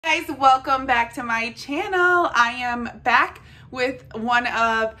Guys, welcome back to my channel. I am back with one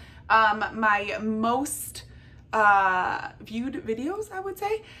of my most viewed videos, I would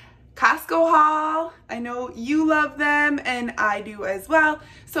say. Costco haul. I know you love them and I do as well.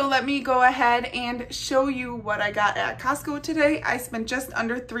 So let me go ahead and show you what I got at Costco today. I spent just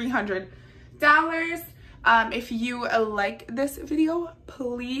under $300. If you like this video,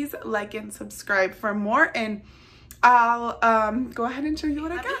 please like and subscribe for more, and I'll go ahead and show you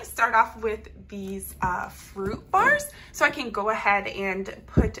what I got. Let me start off with these fruit bars so I can go ahead and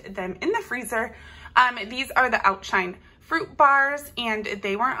put them in the freezer. These are the Outshine fruit bars and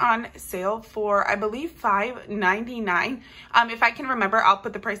they were on sale for, I believe, $5.99. If I can remember, I'll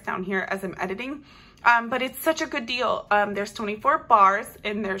put the price down here as I'm editing. But it's such a good deal. There's 24 bars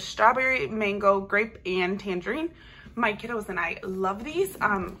and there's strawberry, mango, grape, and tangerine. My kiddos and I love these,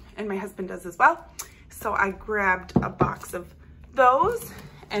 and my husband does as well. So I grabbed a box of those,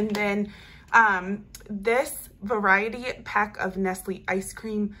 and then this variety pack of Nestle ice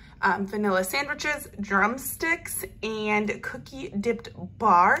cream vanilla sandwiches, drumsticks, and cookie dipped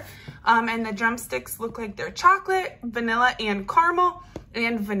bar. And the drumsticks look like they're chocolate, vanilla, and caramel,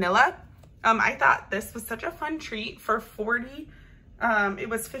 and vanilla. I thought this was such a fun treat for $40. It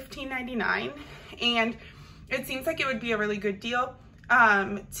was $15.99, and it seems like it would be a really good deal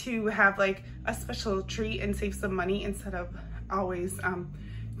to have like a special treat and save some money instead of always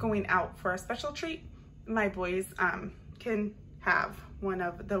going out for a special treat. My boys can have one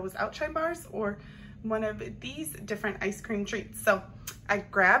of those Outshine bars or one of these different ice cream treats. So I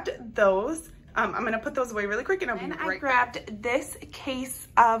grabbed those. I'm gonna put those away really quick and I'll be right back. I grabbed this case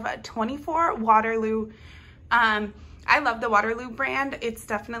of 24 Waterloo. I love the Waterloo brand. It's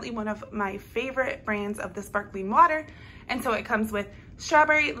definitely one of my favorite brands of the sparkling water. And so it comes with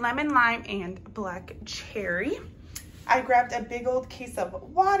strawberry, lemon, lime, and black cherry. I grabbed a big old case of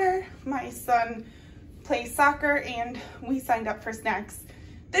water. My son plays soccer and we signed up for snacks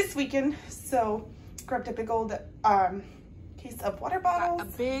this weekend. So grabbed a big old case of water bottles. A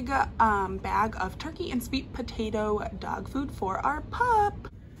big bag of turkey and sweet potato dog food for our pup.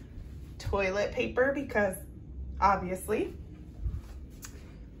 Toilet paper because obviously.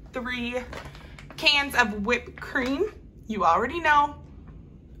 3 cans of whipped cream. You already know.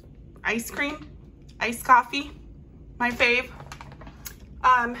 Ice cream, iced coffee, my fave.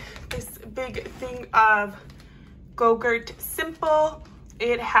 This big thing of Go-Gurt Simple.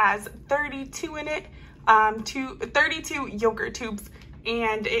 It has 32 in it, 32 yogurt tubes,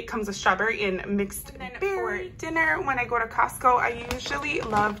 and it comes with strawberry and mixed berry. For dinner, when I go to Costco, I usually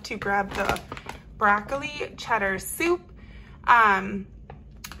love to grab the broccoli cheddar soup.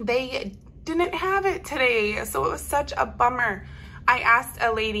 They didn't have it today, so it was such a bummer. I asked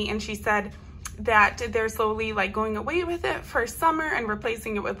a lady and she said that they're slowly like going away with it for summer and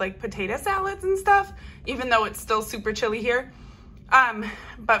replacing it with like potato salads and stuff, even though it's still super chilly here.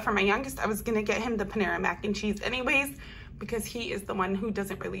 But for my youngest, I was gonna get him the Panera mac and cheese anyways, because he is the one who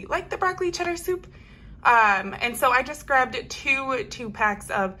doesn't really like the broccoli cheddar soup. And so I just grabbed two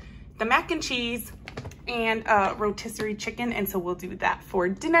packs of the mac and cheese and rotisserie chicken, and so we'll do that for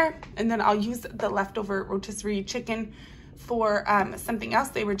dinner, and then I'll use the leftover rotisserie chicken for something else.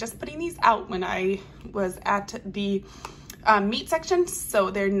 They were just putting these out when I was at the meat section,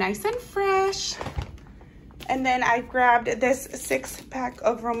 so they're nice and fresh. And then I grabbed this 6-pack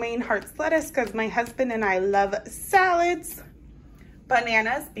of romaine hearts lettuce because my husband and I love salads.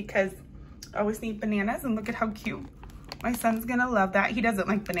 Bananas, because I always need bananas, and look at how cute. My son's gonna love that. He doesn't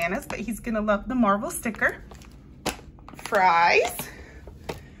like bananas, but he's gonna love the Marvel sticker. Fries.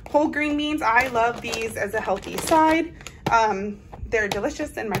 Whole green beans, I love these as a healthy side. They're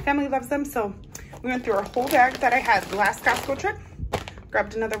delicious and my family loves them. So we went through a whole bag that I had the last Costco trip.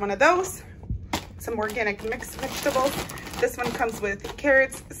 Grabbed another one of those. Some organic mixed vegetables. This one comes with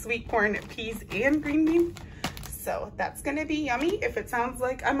carrots, sweet corn, peas, and green beans. So that's gonna be yummy. If it sounds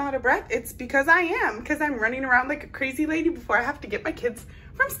like I'm out of breath, it's because I am, because I'm running around like a crazy lady before I have to get my kids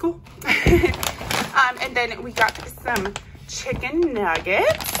from school. And then we got some chicken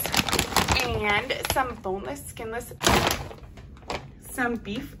nuggets and some boneless, skinless, some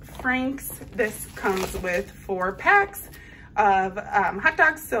beef franks. This comes with 4 packs of hot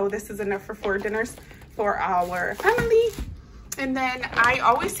dogs. So this is enough for 4 dinners for our family. And then I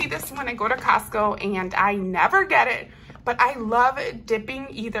always see this when I go to Costco and I never get it, but I love dipping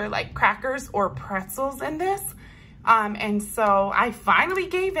either like crackers or pretzels in this. And so I finally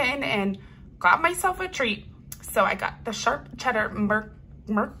gave in and got myself a treat. So I got the sharp cheddar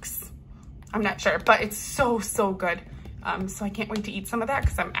Mercs. I'm not sure, but it's so good. So I can't wait to eat some of that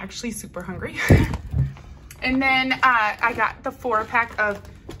because I'm actually super hungry. And then I got the 4-pack of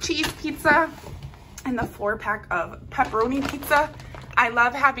cheese pizza and the 4-pack of pepperoni pizza. I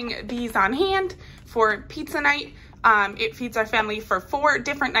love having these on hand for pizza night. It feeds our family for 4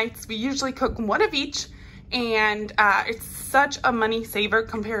 different nights. We usually cook one of each, and it's such a money saver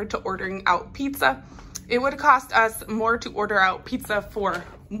compared to ordering out pizza. It would cost us more to order out pizza for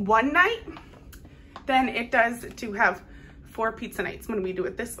one night than it does to have 4 pizza nights when we do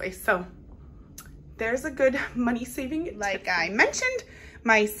it this way. So there's a good money saving. Like I mentioned,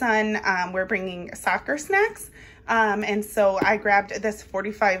 my son, we're bringing soccer snacks. And so I grabbed this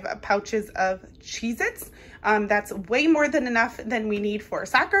 45 pouches of Cheez-Its. That's way more than enough than we need for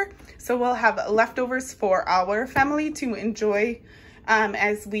soccer. So we'll have leftovers for our family to enjoy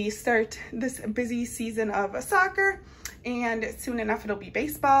as we start this busy season of soccer. And soon enough, it'll be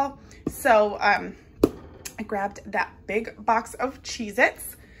baseball. So I grabbed that big box of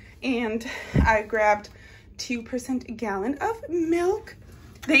Cheez-Its, and I grabbed 2% gallon of milk.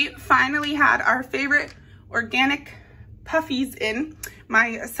 They finally had our favorite organic puffies in.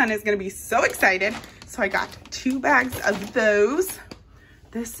 My son is gonna be so excited. So I got 2 bags of those.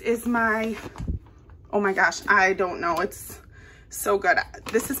 This is my, oh my gosh, I don't know, it's so good.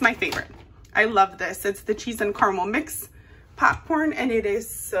 This is my favorite. I love this. It's the cheese and caramel mix popcorn, and it is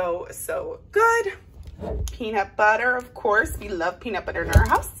so, so good. Peanut butter, of course. We love peanut butter in our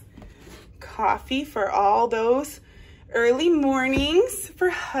house. Coffee for all those early mornings for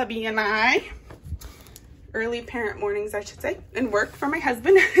hubby and I. Early parent mornings, I should say, and work for my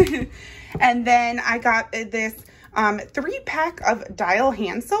husband. And then I got this 3-pack of Dial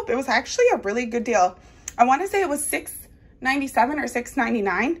hand soap. It was actually a really good deal. I want to say it was $6.97 or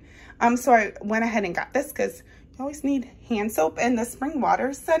 $6.99. So I went ahead and got this because you always need hand soap, and the spring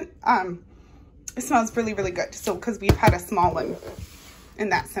water scent, it smells really, really good. So because we've had a small one in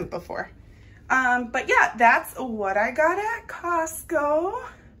that scent before. But yeah, that's what I got at Costco.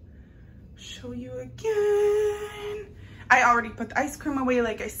 Show you again. I already put the ice cream away,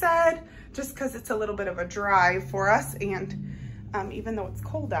 like I said, just because it's a little bit of a drive for us. And even though it's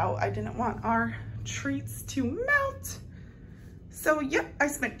cold out, I didn't want our treats to melt. So yep, I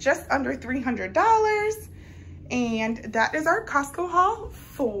spent just under $300. And that is our Costco haul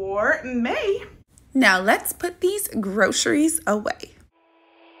for May. Now let's put these groceries away.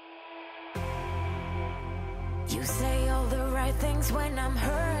 You say all the right things when I'm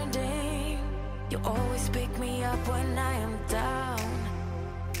hurting. You always pick me up when I am down.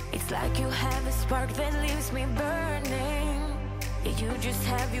 It's like you have a spark that leaves me burning. Yeah, you just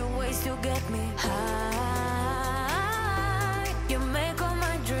have your ways to get me high. You make all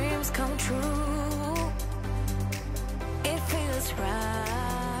my dreams come true. It feels right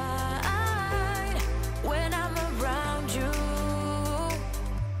when I'm around you.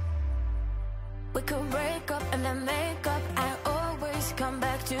 We could break up and then make up. I always come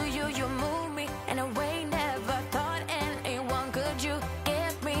back to you. You move me in a way never thought anyone could. You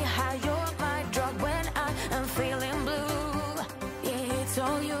get me high. You're my drug when I am feeling blue. Yeah, it's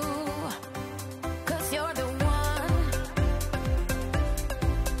all you, 'cause you're the one.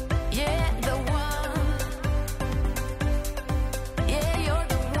 Yeah, the one. Yeah, you're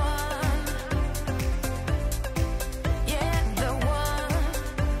the one. Yeah, the one.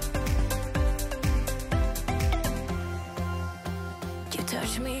 You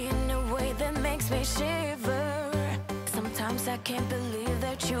touch me in a way that makes me shiver. Sometimes I can't believe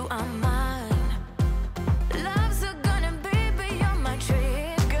that you are mine. Love's gonna be beyond my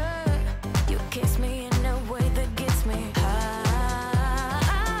trigger. You kiss me in a way that gets me high.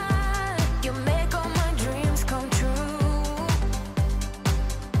 You make all my dreams come true.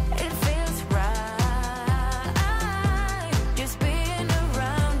 It feels right just being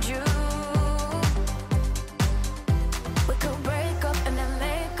around you. We could break up and then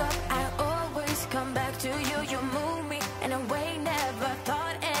make up. I always come back to you. You move me in a way never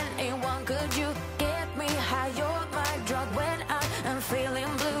thought anyone could. You get me high. You're my drug when I am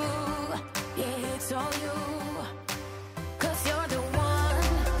feeling blue. Yeah, it's all you, 'cause you're the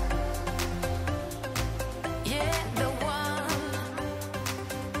one. Yeah, the one.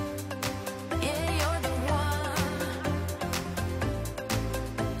 Yeah, you're the one.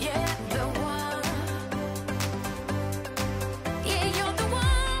 Yeah, the one. Yeah, you're the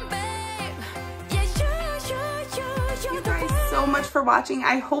one, babe. Yeah, you're You the guys one. so much for watching.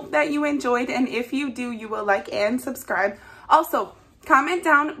 I hope that you enjoyed, and if you do, you will like and subscribe. Also, comment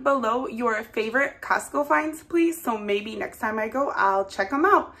down below your favorite Costco finds, please, so maybe next time I go, I'll check them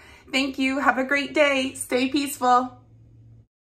out. Thank you. Have a great day. Stay peaceful.